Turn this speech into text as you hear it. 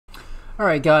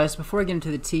Alright guys, before I get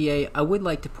into the TA, I would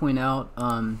like to point out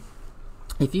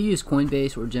if you use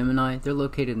Coinbase or Gemini, they're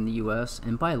located in the US,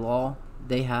 and by law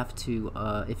they have to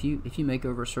if you make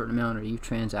over a certain amount or you've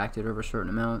transacted over a certain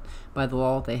amount, by the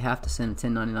law they have to send a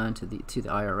 1099 to the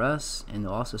IRS, and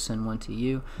they'll also send one to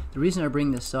you. The reason I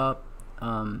bring this up,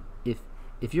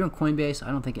 if you're on Coinbase,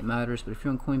 I don't think it matters, but if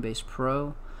you're on Coinbase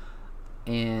Pro,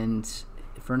 and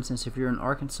for instance if you're in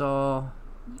Arkansas,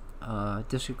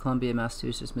 District of Columbia,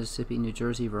 Massachusetts, Mississippi, New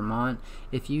Jersey, Vermont,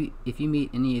 if you meet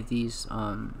any of these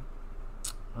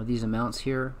amounts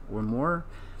here or more,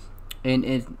 and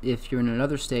if you're in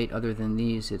another state other than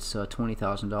these, it's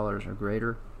 $20,000 or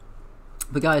greater.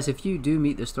 But guys, if you do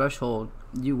meet this threshold,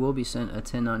 you will be sent a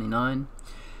 1099,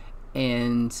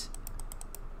 and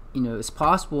you know, it's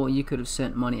possible you could have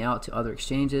sent money out to other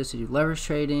exchanges to do leverage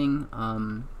trading,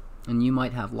 and you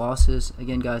might have losses.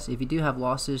 Again guys, if you do have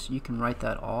losses, you can write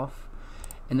that off.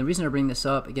 And the reason I bring this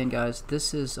up, again guys,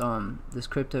 this is this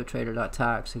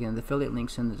cryptotrader.tax. Again, the affiliate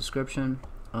link's in the description.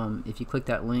 If you click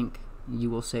that link, you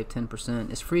will save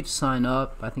 10%. It's free to sign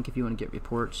up. I think if you want to get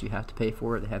reports, you have to pay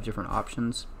for it. They have different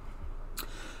options,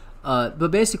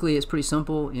 but basically it's pretty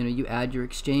simple. You know, you add your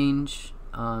exchange,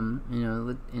 you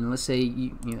know, and let's say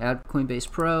you add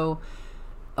Coinbase Pro,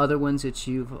 other ones that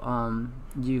you've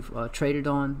traded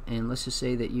on, and let's just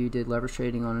say that you did leverage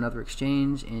trading on another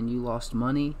exchange and you lost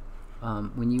money.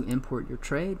 When you import your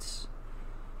trades,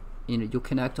 you know, you'll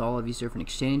connect all of these different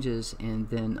exchanges, and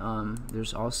then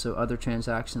there's also other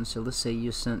transactions. So let's say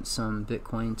you sent some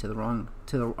Bitcoin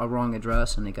to a wrong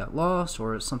address and it got lost,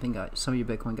 or some of your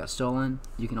Bitcoin got stolen.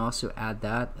 You can also add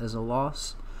that as a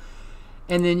loss,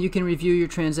 and then you can review your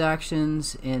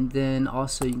transactions, and then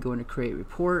also you can go into create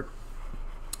report.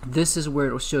 This is where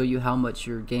it will show you how much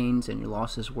your gains and your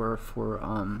losses were for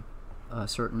a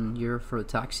certain year for the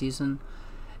tax season.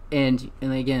 And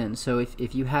again, so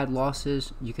if you had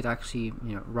losses, you could actually,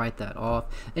 you know, write that off.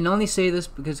 And I only say this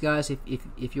because guys,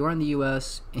 if you're in the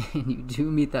US and you do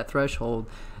meet that threshold,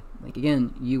 like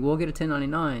again, you will get a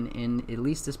 1099, and at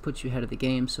least this puts you ahead of the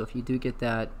game. So if you do get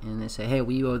that and they say, hey,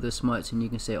 well, you owe this much, and you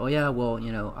can say, oh yeah, well,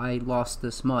 you know, I lost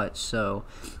this much. So,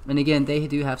 and again, they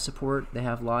do have support. They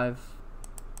have live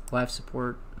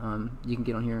support. You can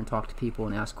get on here and talk to people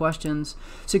and ask questions.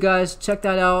 So guys, check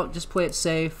that out. Just play it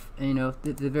safe, and you know,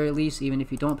 at the very least, even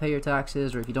if you don't pay your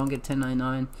taxes or if you don't get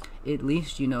 1099, at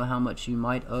least you know how much you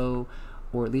might owe,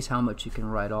 or at least how much you can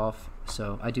write off.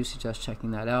 So I do suggest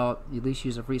checking that out. At least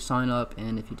use a free sign up,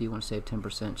 and if you do want to save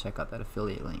 10%, check out that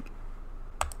affiliate link.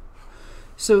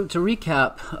 So to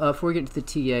recap, before we get to the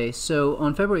TA, so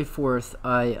on February 4th,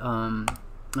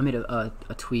 I made a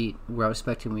tweet where I was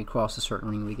expecting when we cross a certain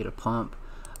ring we get a pump.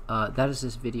 That is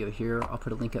this video here. I'll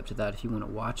put a link up to that if you want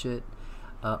to watch it.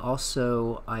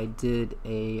 Also, I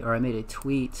made a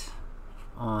tweet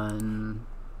on,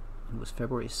 it was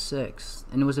February 6th,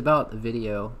 and it was about a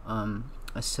video.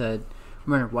 I said,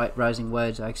 we're in a rising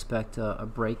wedge. I expect a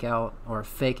breakout or a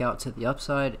fake out to the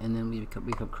upside, and then we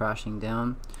come crashing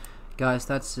down. Guys,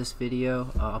 that's this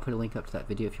video. I'll put a link up to that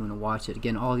video if you want to watch it.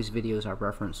 Again, all these videos I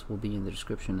reference will be in the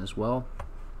description as well.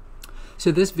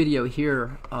 So this video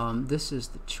here, this is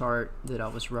the chart that I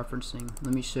was referencing.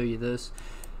 Let me show you this.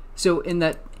 So in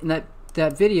that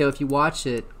video, if you watch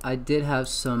it, I did have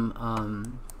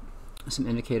some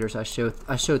indicators. I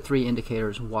showed 3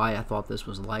 indicators why I thought this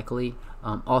was likely.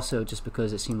 Also, just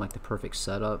because it seemed like the perfect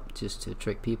setup just to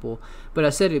trick people. But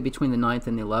I said it between the 9th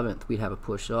and the 11th we'd have a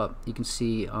push up. You can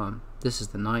see this is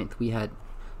the 9th. We had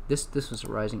this was a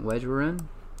rising wedge we're in,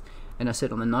 and I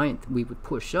said on the 9th we would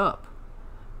push up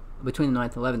between the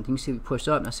 9th and 11th. You can see we pushed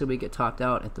up, and I said we get topped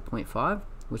out at the 0.5,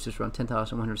 which is around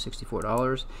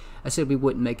 $10,164. I said we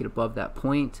wouldn't make it above that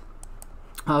point.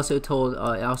 I also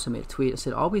made a tweet. I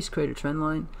said always create a trend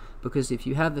line, because if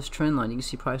you have this trend line, you can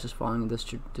see prices following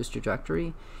this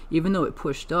trajectory. Even though it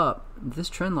pushed up, this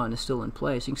trend line is still in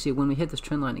place. You can see when we hit this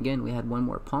trend line again, we had one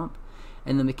more pump,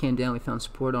 and then we came down, we found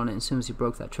support on it, and as soon as we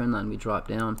broke that trend line, we dropped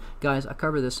down. Guys, I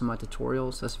cover this in my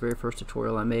tutorials. That's the very first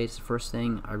tutorial I made. It's the first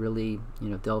thing I really, you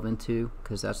know, delve into,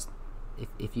 because that's,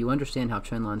 if you understand how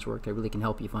trend lines work, they really can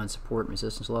help you find support and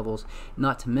resistance levels,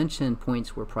 not to mention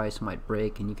points where price might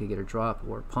break and you could get a drop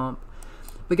or a pump.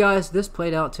 But guys, this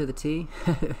played out to the T.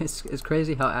 It's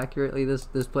crazy how accurately this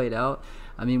played out.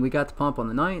 I mean, we got the pump on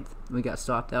the 9th, we got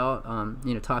stopped out,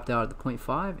 you know, topped out at the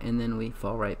 0.5, and then we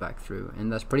fell right back through,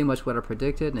 and that's pretty much what I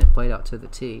predicted, and it played out to the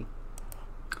T.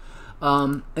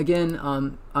 Again,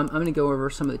 I'm going to go over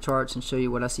some of the charts and show you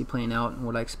what I see playing out and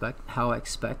what I expect, how I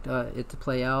expect it to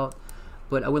play out.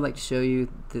 But I would like to show you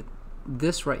that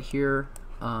this right here,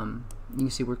 you can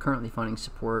see we're currently finding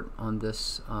support on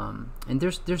this, and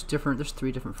there's 3 different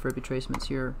Fib retracements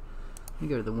here. me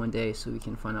go to the 1 day so we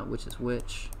can find out which is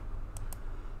which.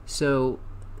 So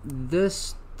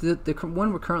this, the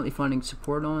one we're currently finding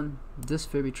support on, this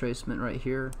fib retracement right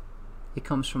here, it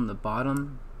comes from the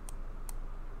bottom.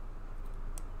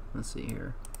 Let's see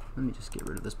here. Let me just get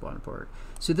rid of this bottom part.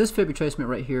 So this fib retracement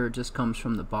right here just comes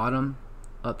from the bottom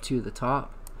up to the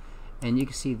top, and you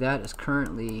can see that is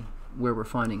currently where we're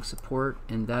finding support,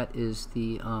 and that is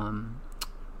the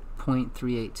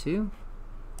 0.382.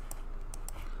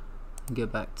 Go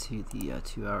back to the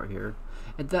 2 hour here,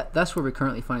 and that's where we're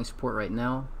currently finding support right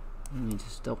now. Let me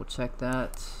just double check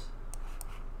that.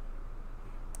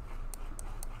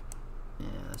 Yeah,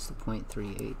 that's the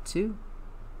 0.382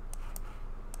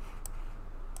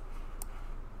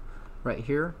 right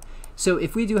here. So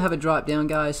if we do have a drop down,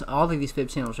 guys, all of these fib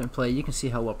channels are in play. You can see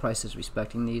how well price is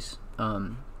respecting these.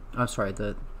 I'm sorry,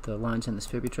 the lines in this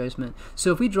fib retracement.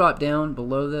 So if we drop down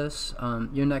below this,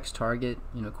 your next target,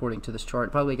 you know, according to this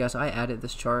chart, by the way, guys, I added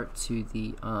this chart to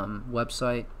the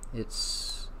website.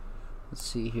 It's, let's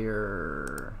see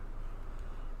here,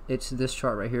 it's this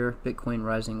chart right here, Bitcoin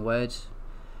rising wedge,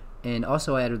 and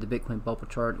also I added the Bitcoin bubble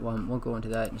chart. We'll go into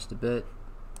that in just a bit.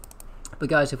 But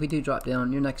guys, if we do drop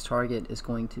down, your next target is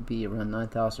going to be around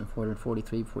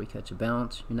 9,443 before you catch a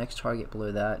bounce. Your next target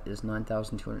below that is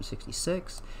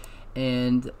 9,266,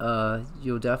 and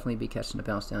you'll definitely be catching a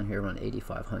bounce down here around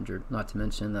 8,500. Not to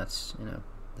mention that's, you know,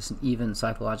 it's an even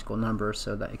psychological number,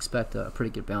 so that expect a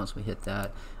pretty good bounce. We hit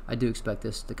that. I do expect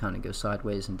this to kind of go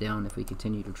sideways and down if we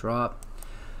continue to drop.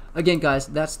 Again, guys,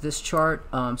 that's this chart.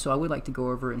 So I would like to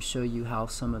go over and show you how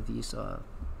some of these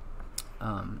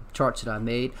charts that I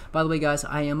made. By the way, guys,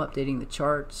 I am updating the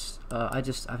charts.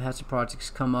 I've had some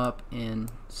projects come up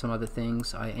and some other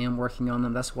things. I am working on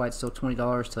them. That's why it's still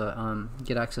 $20 to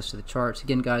get access to the charts.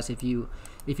 Again, guys, if you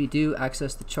do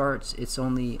access the charts, it's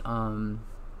only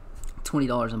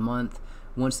 $20 a month.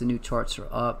 Once the new charts are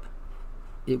up,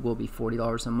 it will be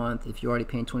 $40 a month. If you're already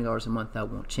paying $20 a month, that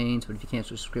won't change. But if you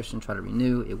cancel your subscription, try to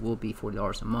renew, it will be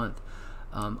 $40 a month.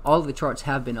 All of the charts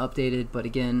have been updated, but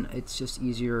again, it's just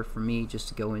easier for me just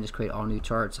to go and just create all new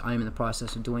charts. I am in the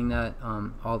process of doing that.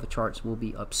 All the charts will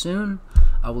be up soon.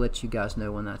 I will let you guys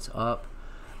know when that's up.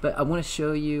 But I want to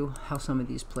show you how some of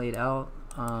these played out.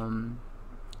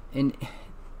 And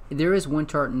there is one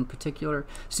chart in particular.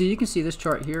 So you can see this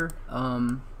chart here.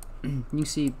 You can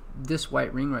see this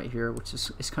white ring right here, which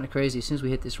is kind of crazy. As soon as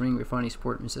we hit this ring, we're finding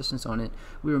support and resistance on it.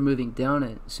 We were moving down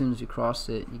it. As soon as we crossed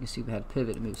it, you can see we had a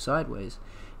pivot and move sideways.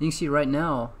 And you can see right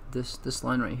now, this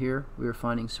line right here, we were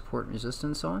finding support and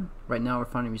resistance on. Right now, we're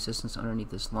finding resistance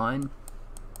underneath this line.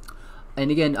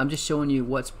 And again, I'm just showing you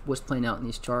what's playing out in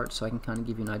these charts, so I can kind of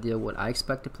give you an idea of what I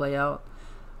expect to play out.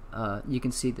 You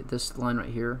can see that this line right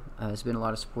here has been a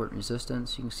lot of support and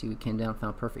resistance. You can see we came down,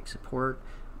 found perfect support.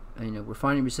 You know, we're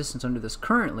finding resistance under this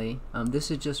currently. This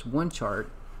is just one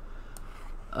chart.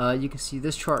 You can see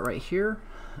this chart right here.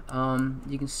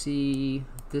 You can see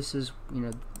this is, you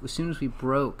know, as soon as we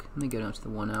broke, let me go down to the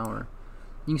 1 hour.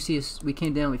 You can see we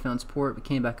came down, we found support, we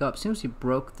came back up. As soon as we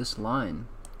broke this line,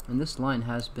 and this line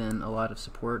has been a lot of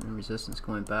support and resistance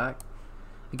going back.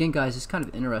 Again, guys, it's kind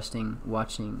of interesting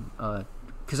watching,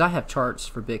 because I have charts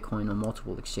for Bitcoin on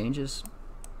multiple exchanges.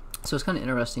 So it's kind of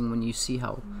interesting when you see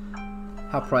how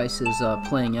price is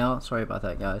playing out. Sorry about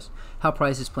that, guys. How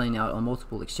price is playing out on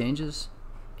multiple exchanges,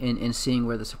 and seeing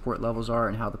where the support levels are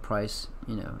and how the price,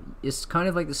 you know, it's kind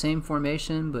of like the same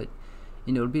formation, but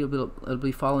you know, it'll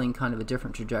be following kind of a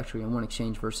different trajectory on one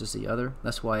exchange versus the other.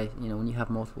 That's why, you know, when you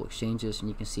have multiple exchanges and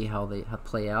you can see how they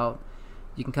play out,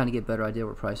 you can kind of get a better idea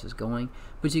where price is going.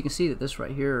 But you can see that this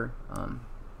right here,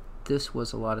 this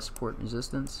was a lot of support and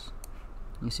resistance.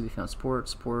 You can see we found support,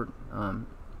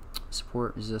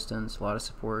 resistance, a lot of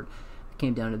support. We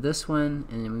came down to this one,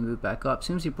 and then we moved back up. As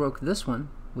soon as we broke this one,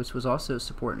 which was also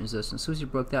support and resistance, as soon as we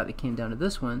broke that, we came down to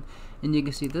this one, and you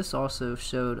can see this also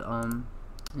showed,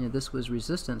 you know, this was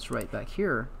resistance right back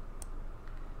here.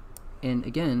 And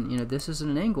again, you know, this isn't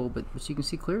an angle, but you can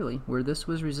see clearly where this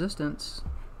was resistance,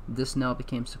 this now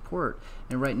became support.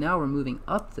 And right now we're moving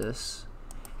up this,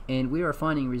 and we are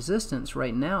finding resistance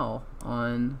right now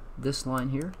on this line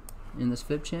here in this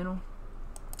fib channel.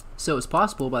 So it's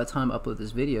possible by the time I upload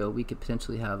this video, we could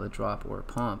potentially have a drop or a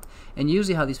pump. And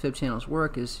usually how these fib channels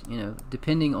work is, you know,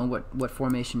 depending on what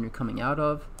formation you're coming out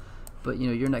of, but you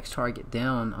know, your next target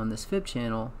down on this fib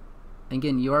channel,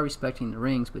 again, you are respecting the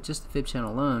rings, but just the fib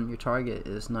channel alone, your target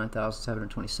is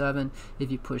 9,727.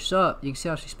 If you push up, you can see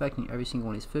how it's respecting every single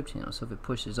one of these fib channels. So if it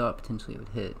pushes up, potentially it would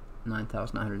hit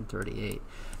 9,938.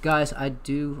 Guys, I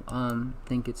do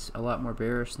think it's a lot more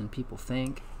bearish than people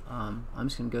think. I'm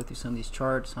just going to go through some of these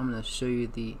charts. I'm going to show you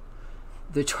the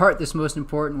the chart that's most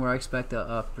important, where I expect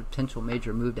a potential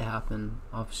major move to happen,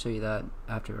 I'll show you that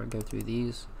after I go through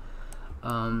these.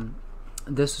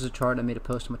 This is a chart I made a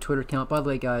post on my Twitter account. By the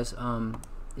way, guys,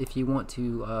 if you want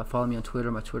to follow me on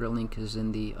Twitter, my Twitter link is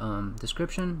in the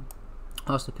description.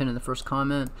 I'll also pin in the first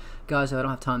comment. Guys, if I don't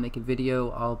have time to make a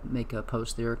video, I'll make a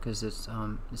post there because it's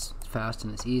fast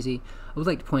and it's easy. I would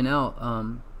like to point out,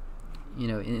 you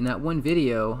know, in that one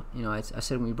video, you know, I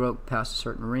said when we broke past a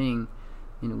certain ring,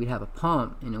 you know, we'd have a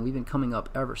pump. You know, we've been coming up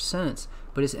ever since.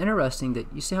 But it's interesting that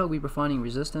you see how we were finding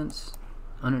resistance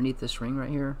underneath this ring right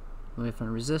here. We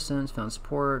found resistance, found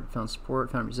support,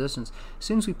 found resistance. As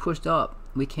soon as we pushed up,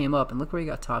 we came up, and look where we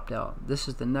got topped out. This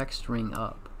is the next ring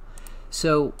up.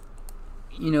 So,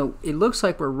 you know, it looks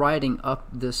like we're riding up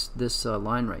this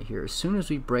line right here. As soon as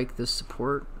we break this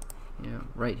support, you know,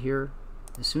 right here,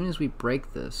 as soon as we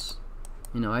break this,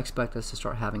 you know, I expect us to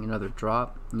start having another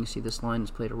drop. And you see this line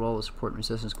has played a role of support and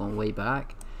resistance going way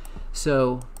back.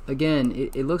 So again,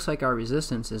 it looks like our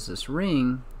resistance is this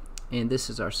ring, and this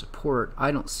is our support.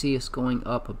 I don't see us going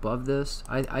up above this.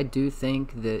 I do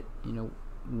think that, you know,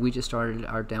 we just started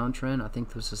our downtrend. I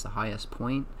think this is the highest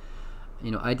point.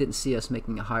 You know, I didn't see us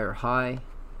making a higher high.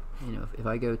 You know, if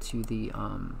I go to the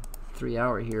 3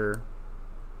 hour here,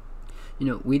 you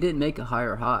know, we didn't make a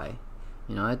higher high.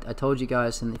 You know, I told you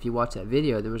guys, and if you watch that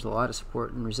video, there was a lot of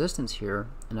support and resistance here,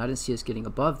 and I didn't see us getting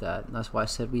above that. And that's why I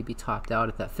said we'd be topped out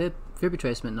at that fib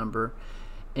retracement number.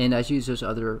 And I used those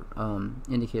other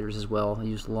indicators as well. I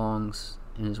used longs,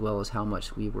 and as well as how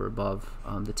much we were above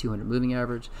the 200 moving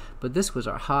average. But this was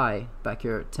our high back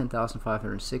here at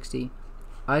 10,560.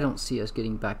 I don't see us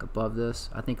getting back above this.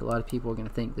 I think a lot of people are going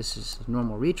to think this is a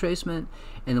normal retracement,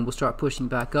 and then we'll start pushing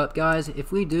back up. Guys,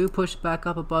 if we do push back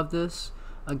up above this,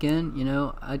 again, you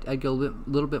know, I'd go a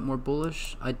little bit more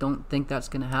bullish. I don't think that's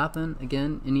going to happen.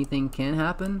 Again, anything can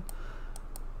happen.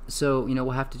 So, you know,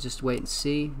 we'll have to just wait and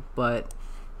see. But,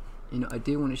 you know, I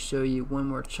do want to show you one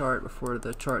more chart before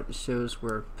the chart that shows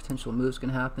where potential moves can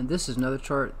happen. This is another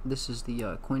chart. This is the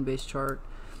Coinbase chart.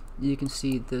 You can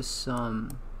see this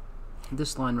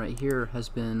this line right here has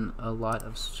been a lot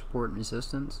of support and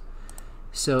resistance.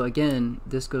 So again,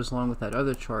 this goes along with that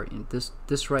other chart. And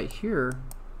this right here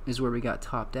is where we got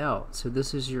topped out. So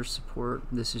this is your support,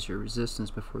 this is your resistance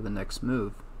before the next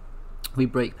move. We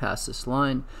break past this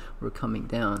line, we're coming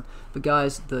down. But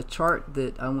guys, the chart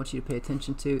that I want you to pay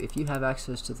attention to, if you have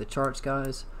access to the charts,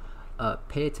 guys,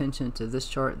 pay attention to this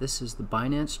chart. This is the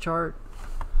Binance chart.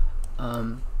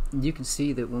 You can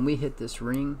see that when we hit this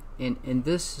ring, and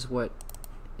this is what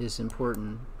is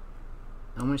important.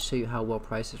 I want to show you how well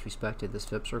price has respected this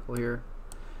fib circle here.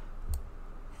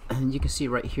 And you can see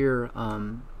right here,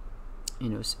 you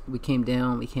know, we came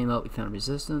down, we came up, we found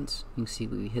resistance. You can see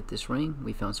we hit this ring,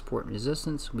 we found support and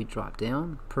resistance, we dropped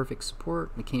down, perfect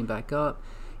support, we came back up.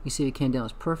 You see we came down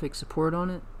as perfect support on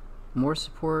it, more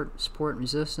support, support and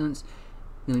resistance.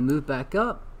 Then we moved back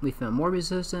up, we found more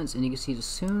resistance, and you can see as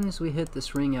soon as we hit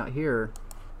this ring out here,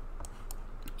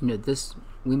 you know, this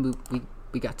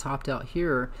we got topped out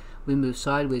here, we moved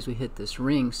sideways, we hit this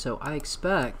ring. So I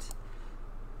expect,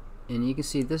 and you can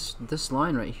see this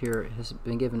line right here has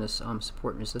been giving us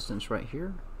support and resistance right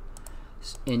here,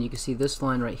 and you can see this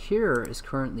line right here is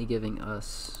currently giving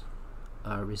us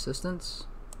resistance.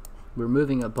 We're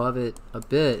moving above it a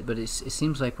bit, but it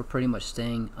seems like we're pretty much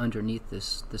staying underneath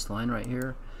this line right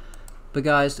here. But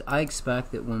guys, I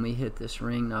expect that when we hit this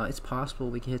ring, now it's possible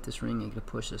we can hit this ring and it could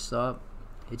push us up.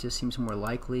 It just seems more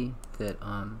likely that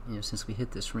you know, since we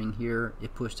hit this ring here,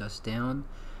 it pushed us down,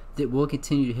 that we'll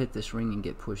continue to hit this ring and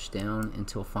get pushed down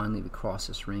until finally we cross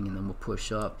this ring, and then we'll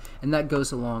push up. And that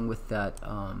goes along with that.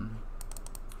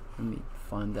 Let me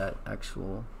find that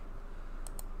actual.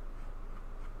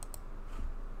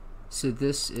 So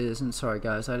this is, and sorry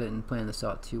guys, I didn't plan this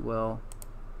out too well.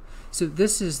 So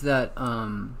this is that.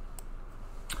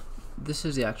 This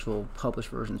is the actual published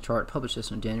version of the chart. Published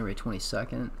this on January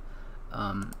 22nd.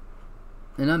 And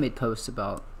I made posts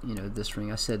about, you know, this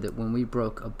ring. I said that when we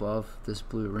broke above this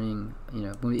blue ring, you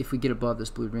know, if we get above this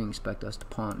blue ring, expect us to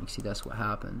pump. You see, that's what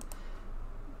happened.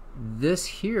 This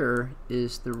here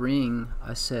is the ring.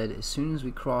 I said as soon as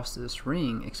we cross this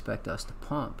ring, expect us to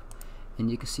pump. And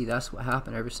you can see that's what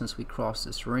happened ever since we crossed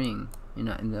this ring. And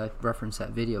I referenced that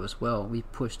video as well. We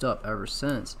pushed up ever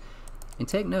since. And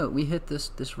take note, we hit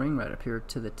this ring right up here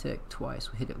to the tick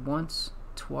twice. We hit it once,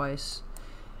 twice.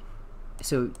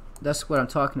 So that's what I'm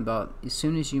talking about. As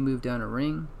soon as you move down a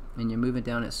ring, and you're moving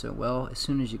down it so well, as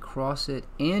soon as you cross it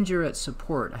and you're at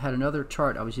support. I had another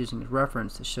chart I was using as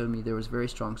reference that showed me there was very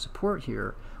strong support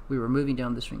here. We were moving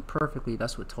down this ring perfectly.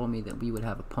 That's what told me that we would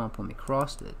have a pump when we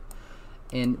crossed it.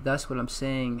 And that's what I'm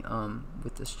saying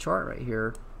with this chart right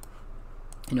here.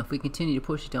 You know, if we continue to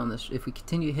push down this, if we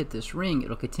continue to hit this ring,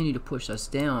 it'll continue to push us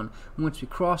down. Once we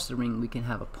cross the ring, we can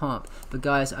have a pump. But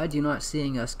guys, I do not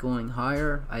seeing us going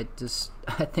higher. I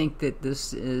think that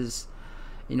this is,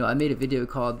 you know, I made a video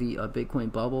called the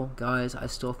Bitcoin bubble. Guys, I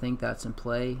still think that's in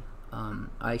play.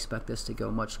 I expect this to go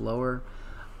much lower.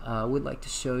 I would like to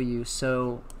show you,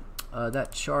 so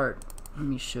that chart, let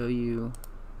me show you.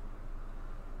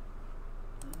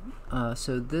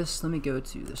 So this, let me go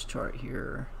to this chart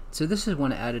here. So this is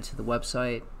one I added to the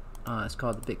website. It's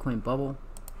called the Bitcoin bubble.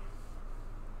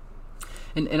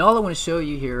 And all I want to show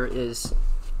you here is,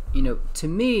 you know, to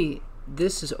me,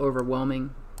 this is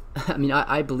overwhelming. I mean,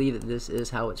 I believe that this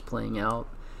is how it's playing out.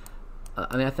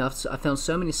 I mean, I found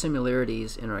so many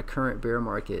similarities in our current bear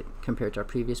market compared to our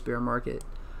previous bear market.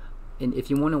 And if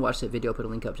you want to watch that video, I'll put a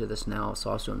link up to this now. It's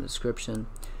also in the description.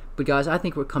 But guys, I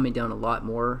think we're coming down a lot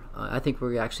more. I think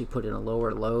we're actually put in a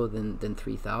lower low than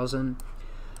 3,000.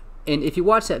 And if you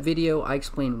watch that video, I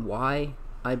explain why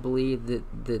I believe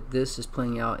that this is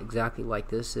playing out exactly like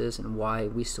this is, and why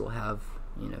we still have,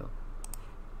 you know,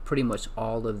 pretty much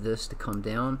all of this to come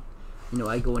down. You know,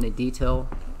 I go into detail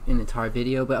in the entire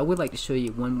video, but I would like to show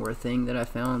you one more thing that I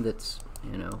found that's,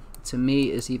 you know, to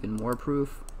me is even more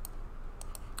proof.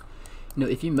 You know,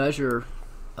 if you measure,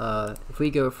 if we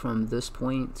go from this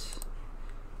point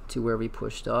to where we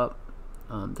pushed up,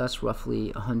 that's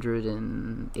roughly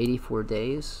 184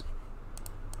 days.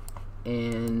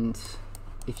 And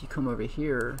if you come over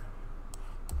here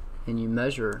and you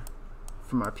measure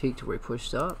from our peak to where we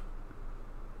pushed up,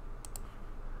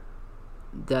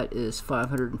 that is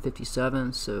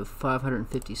 557. So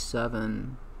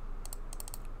 557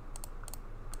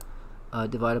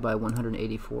 divided by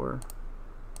 184,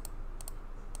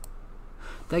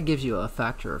 that gives you a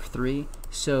factor of 3.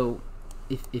 So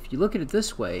if you look at it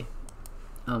this way,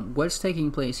 what's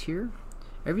taking place here,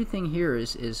 everything here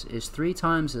is 3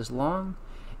 times as long,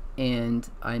 and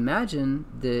I imagine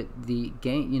that the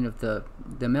gain, you know,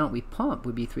 the amount we pump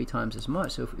would be 3 times as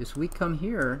much. So if we come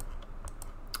here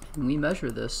and we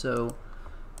measure this, so,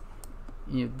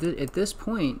 you know, at this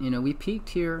point, you know, we peaked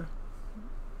here,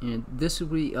 you know, this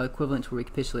would be equivalent to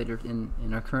recapitulated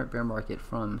in our current bear market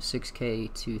from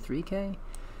 6K to 3K.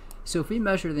 So if we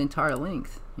measure the entire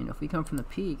length, you know, if we come from the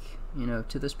peak, you know,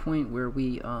 to this point where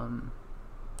we, you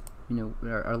know,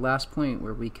 our last point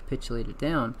where we capitulated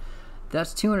down,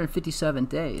 that's 257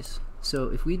 days. So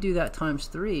if we do that times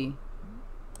 3,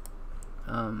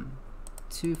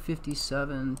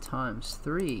 257 times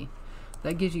 3,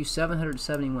 that gives you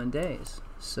 771 days.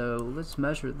 So let's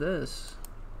measure this.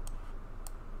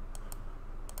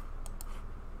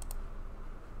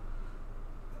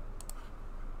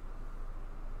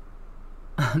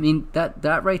 I mean,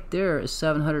 that right there is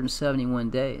 771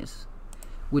 days,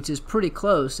 which is pretty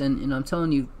close. And I'm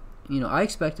telling you, you know, I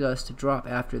expected us to drop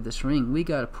after this ring. We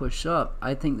got to push up.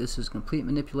 I think this is complete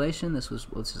manipulation. This is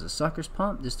a sucker's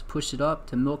pump, just to push it up,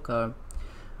 to milk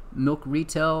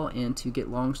retail and to get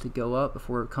longs to go up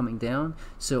before coming down.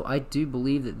 So I do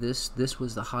believe that this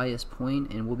was the highest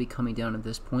point, and we'll be coming down at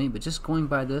this point. But just going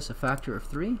by this, a factor of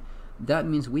 3, that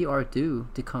means we are due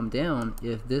to come down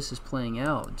if this is playing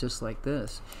out just like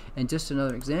this. And just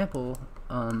another example,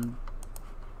 and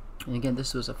again,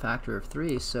 this was a factor of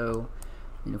 3. So,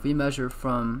 you know, if we measure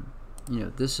from, you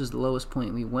know, this is the lowest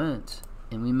point we went,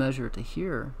 and we measure to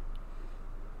here,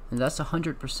 and that's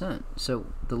 100%. So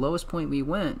the lowest point we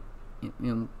went, you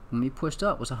know, when we pushed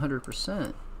up, was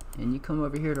 100%. And you come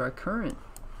over here to our current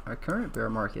bear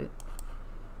market,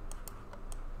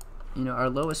 you know,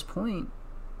 our lowest point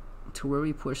to where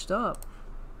we pushed up,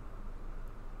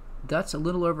 that's a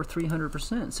little over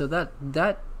 300%. So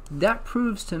that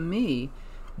proves to me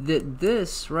that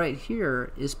this right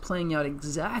here is playing out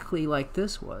exactly like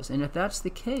this was. And if that's the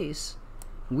case,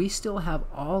 we still have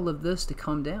all of this to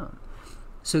come down.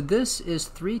 So this is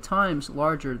 3 times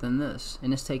larger than this,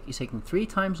 and it's taking 3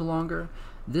 times longer.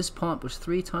 This pump was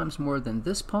 3 times more than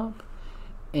this pump.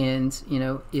 And, you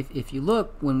know, if you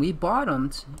look, when we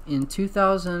bottomed in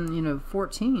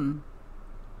 2014,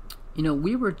 you know,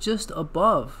 we were just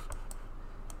above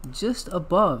this. This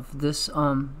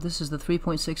is the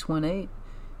 3.618.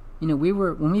 You know,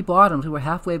 when we bottomed, we were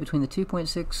halfway between the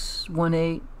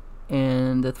 2.618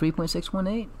 and the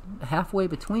 3.618, halfway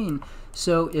between.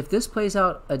 So if this plays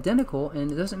out identical,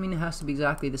 and it doesn't mean it has to be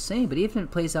exactly the same, but even if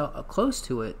it plays out close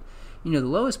to it, you know, the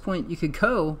lowest point you could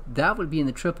go, that would be in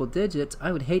the triple digits.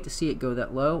 I would hate to see it go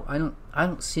that low. I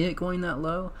don't see it going that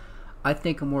low. I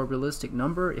think a more realistic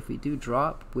number, if we do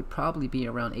drop, would probably be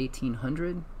around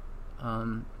 1,800.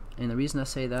 And the reason I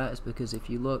say that is because if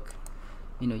you look,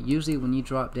 You know, usually when you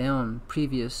drop down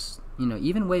previous, you know,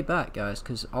 even way back, guys,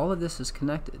 because all of this is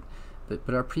connected,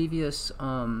 but our previous, you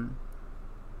know,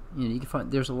 you can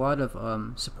find there's a lot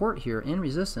of support here and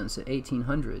resistance at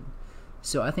 1800.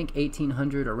 So I think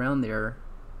 1800 around there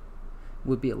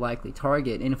would be a likely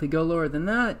target. And if we go lower than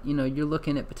that, you know, you're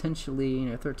looking at potentially, you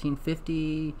know,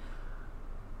 1350.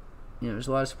 You know, there's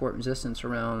a lot of support and resistance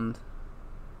around,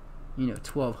 you know,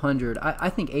 1200. I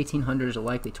think 1800 is a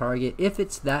likely target if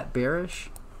it's that bearish.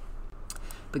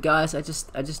 But guys, I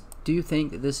just do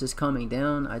think that this is coming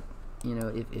down. You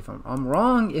know, if I'm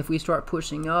wrong, if we start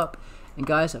pushing up, and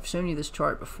guys, I've shown you this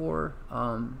chart before.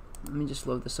 Let me just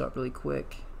load this up really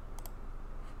quick.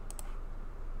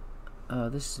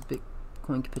 This is a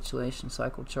Bitcoin capitulation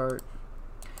cycle chart.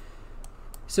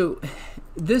 So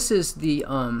this is the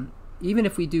even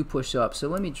if we do push up. So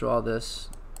let me draw this.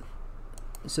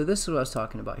 So this is what I was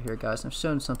talking about here, guys. I've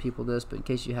shown some people this, but in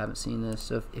case you haven't seen this,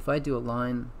 so if I do a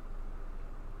line,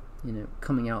 you know,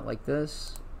 coming out like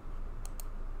this,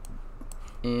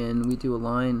 and we do a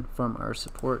line from our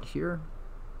support here.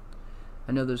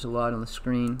 I know there's a lot on the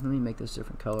screen. Let me make this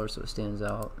different color so it stands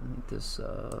out. Make this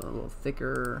a little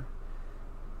thicker.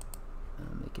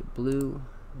 Make it blue.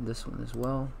 And this one as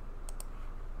well.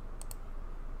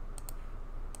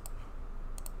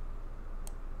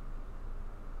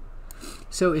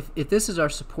 So if this is our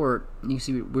support, you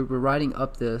see we're riding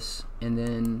up this, and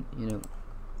then, you know,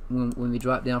 when we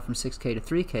drop down from 6K to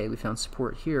 3K, we found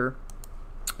support here,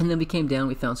 and then we came down,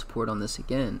 we found support on this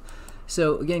again.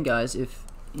 So again, guys, if,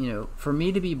 you know, for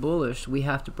me to be bullish, we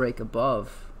have to break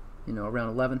above, you know, around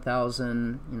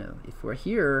 11,000. You know, if we're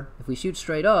here, if we shoot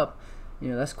straight up, you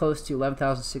know, that's close to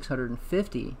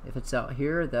 11,650. If it's out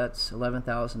here, that's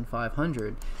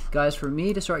 11,500. Guys, for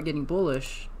me to start getting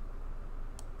bullish,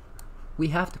 we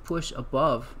have to push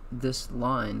above this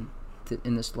line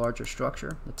in this larger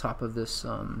structure, the top of this,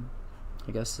 I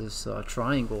guess this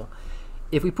triangle.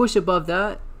 If we push above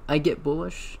that, I get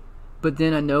bullish, but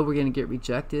then I know we're going to get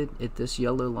rejected at this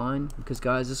yellow line, because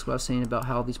guys, this is what I was saying about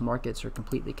how these markets are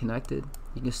completely connected.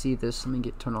 You can see this. Let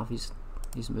me turn off these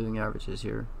moving averages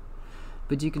here.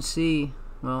 But you can see,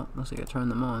 well, looks like I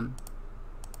turned them on.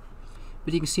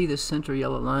 But you can see this center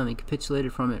yellow line. We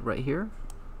capitulated from it right here.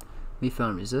 We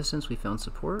found resistance. We found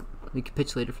support. We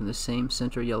capitulated from the same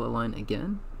center yellow line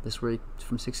again. This is where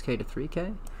from 6K to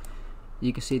 3K.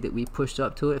 You can see that we pushed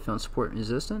up to it, found support and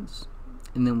resistance,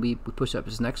 and then we pushed up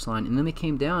this next line, and then we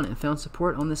came down and found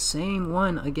support on the same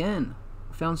one again.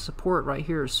 We found support right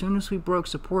here. As soon as we broke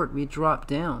support, we dropped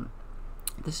down.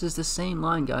 This is the same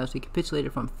line, guys. We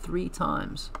capitulated from 3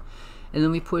 times, and then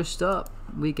we pushed up.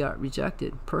 We got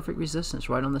rejected. Perfect resistance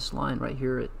right on this line right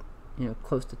here at, you know,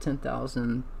 close to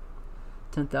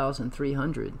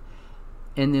 10,300,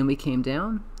 and then we came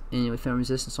down and we found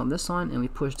resistance on this line, and we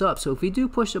pushed up. So if we do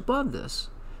push above this,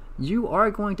 you are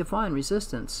going to find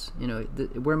resistance. You know,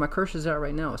 where my cursor is at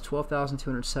right now is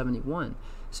 12,271.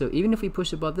 So even if we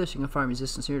push above this, you can find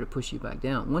resistance here to push you back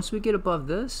down. Once we get above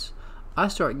this, I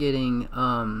start getting,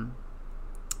 I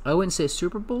wouldn't say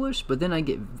super bullish, but then I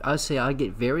get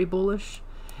very bullish.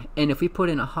 And if we put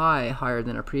in a high higher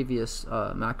than our previous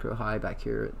macro high back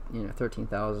here, you know,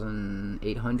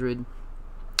 13,800,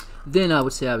 then I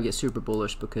would say I would get super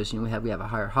bullish, because, you know, we have a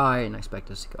higher high, and I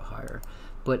expect us to go higher.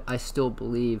 But I still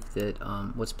believe that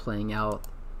what's playing out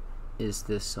is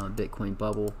this Bitcoin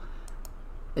bubble.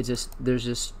 There's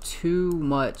just too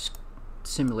much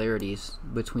similarities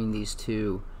between these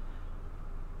two.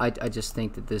 I just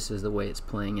think that this is the way it's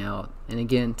playing out. And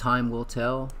again, time will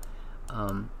tell.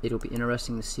 It'll be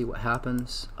interesting to see what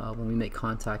happens when we make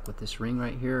contact with this ring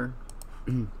right here.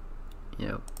 You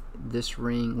know, this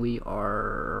ring, we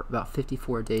are about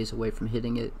 54 days away from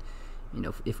hitting it. You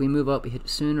know, if we move up, we hit it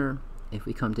sooner. If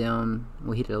we come down,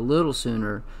 we hit it a little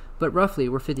sooner. But roughly,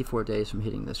 we're 54 days from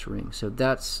hitting this ring. So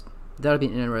that'll be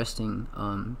interesting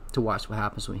to watch what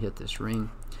happens when we hit this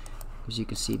ring. As you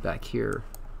can see back here,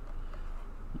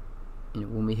 you know,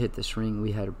 when we hit this ring,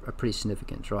 we had a pretty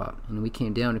significant drop, and we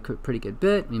came down a pretty good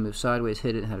bit. We moved sideways,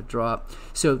 hit it, and had a drop.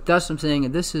 So that's what I'm saying.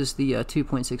 And this is the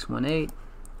 2.618,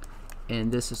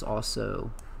 and this is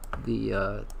also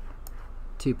the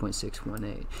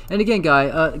 2.618. And again,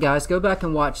 guys, go back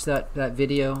and watch that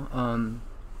video.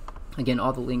 Again,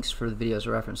 all the links for the videos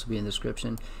reference will be in the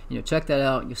description. You know, check that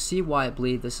out. You'll see why I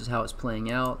believe this is how it's playing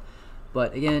out.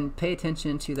 But again, pay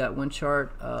attention to that one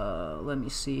chart. Let me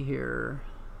see here.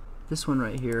 This one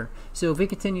right here. So if we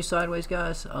continue sideways,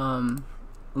 guys,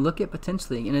 look at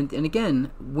potentially, and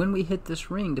again, when we hit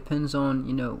this ring depends on,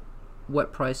 you know,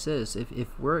 what price is.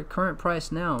 If we're at current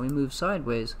price now, we move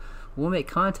sideways, we'll make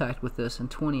contact with this in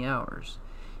 20 hours.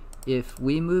 if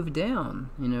we move down,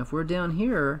 you know, if we're down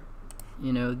here,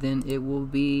 you know, then it will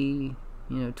be,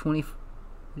 you know,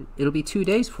 it'll be 2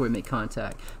 days before we make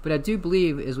contact. But I do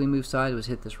believe as we move sideways,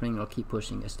 hit this ring, it'll keep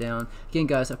pushing us down. Again,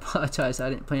 guys, I apologize, I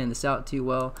didn't plan this out too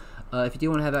well. If you do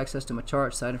want to have access to my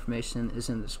charts, that information is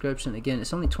in the description. Again,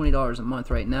 it's only $20 a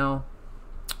month right now.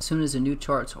 As soon as the new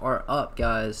charts are up,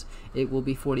 guys, it will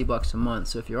be $40 a month.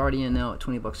 So if you're already in now at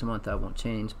 $20 a month, that won't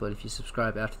change. But if you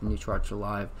subscribe after the new charts are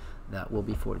live, that will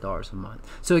be $40 a month.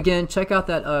 So again, check out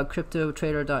that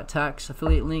cryptotrader.tax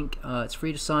affiliate link. It's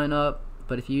free to sign up,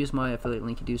 but if you use my affiliate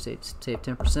link, you do save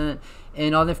 10%.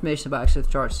 And all the information about access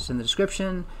to charts is in the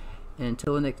description. And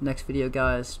until the next video,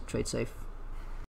 guys, trade safe.